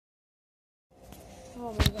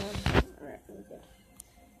Oh my god. Alright, we're good.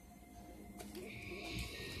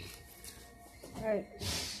 Alright.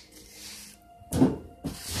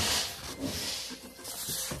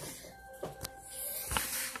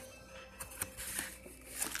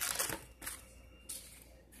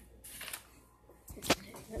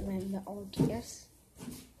 And then the LGS.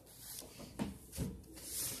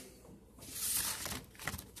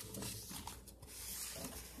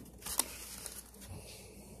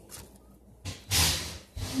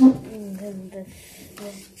 And then the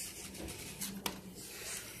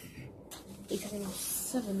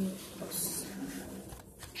 807 plus.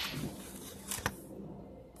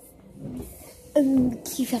 And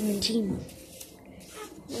Q17. And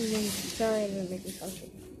then, sorry, I didn't make me function.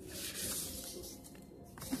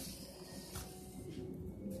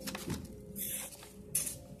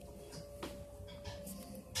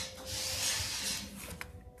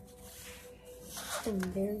 And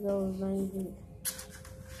there goes my lead.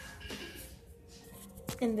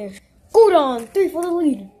 And there's Gordon, 3 for the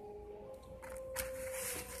lead.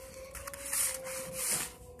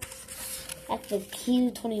 At the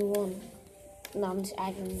Q21. No, I'm just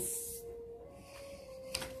adding.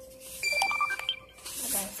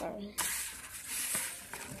 Okay, sorry.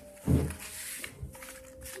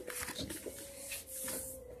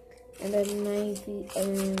 And then 90.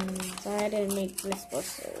 Sorry, I didn't make this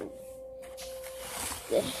bus.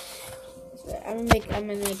 So I'm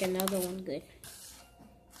gonna make another one good.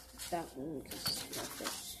 That one is not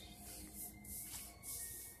good.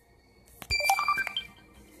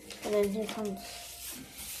 And then here comes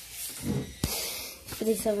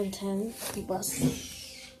 3710 bus.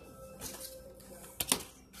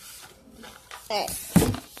 Alright,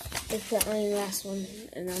 it's the only last one,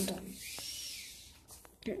 and I'm done.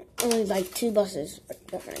 Only like 2 buses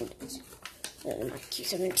behind it. And my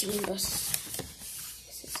Q17 bus.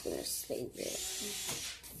 It's gonna stay there.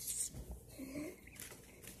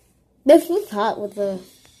 This was hot with the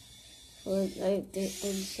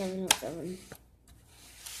 707.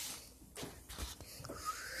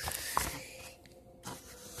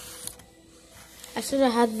 I should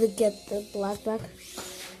have had to get the black back,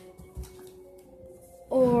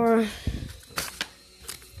 or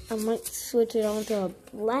I might switch it on to a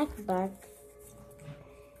black back.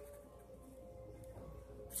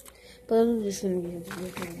 But I'm just gonna use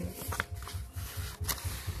it.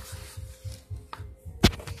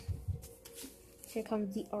 Here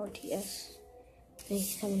comes the RTS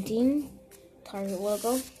 2017 Target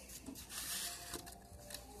logo.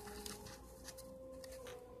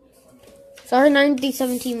 Sorry,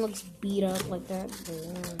 9017 looks beat up like that.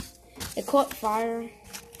 It caught fire.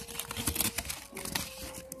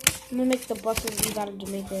 I'm gonna make the buses we got a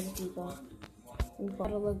Jamaica depot. We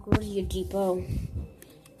got a LaGuardia depot.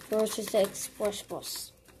 Versus the express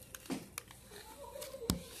bus.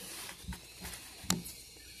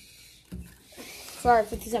 Sorry,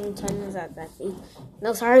 5710 is at that depot.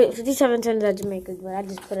 No, sorry, 5710 is at Jamaica, but I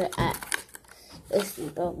just put it at this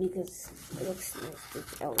depot because it looks nice to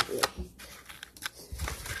elevate.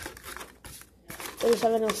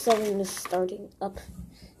 3707 is starting up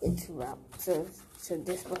its route, so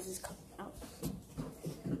this bus is coming out.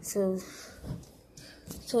 So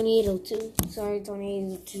 2802, sorry,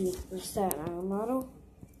 2802 is that model.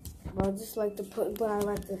 But I just like to put, but I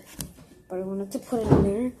wanted to put it in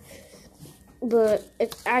there. But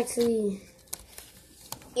it's actually,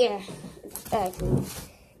 yeah, it's actually,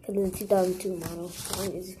 because it's a 2002 model. So I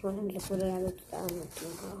just wanted to put it as a 2002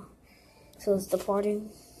 model. So it's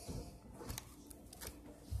departing.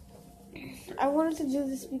 I wanted to do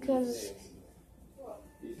this because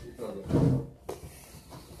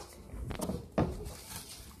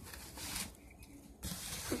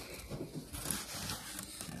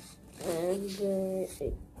and there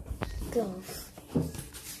it goes.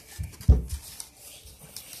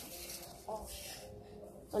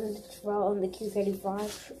 On the Q35,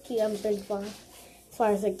 QM35.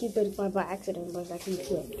 Sorry, I said Q35 by accident, but it's actually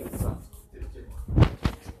Q35.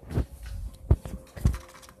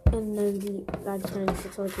 And then the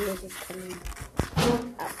 96 RTS is coming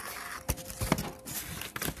out.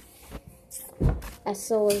 As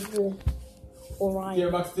so is the Orion.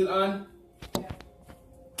 Gearbox still on? Yeah.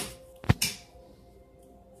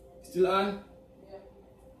 Still on?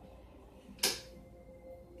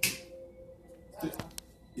 Yeah.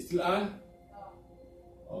 It's still on? No.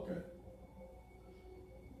 Okay.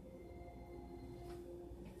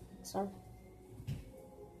 Sorry.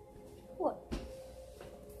 What?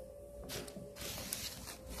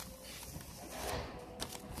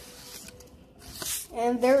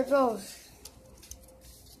 And there it goes.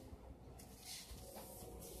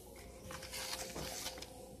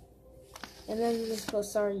 And then just go,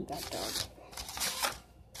 sorry you got dog.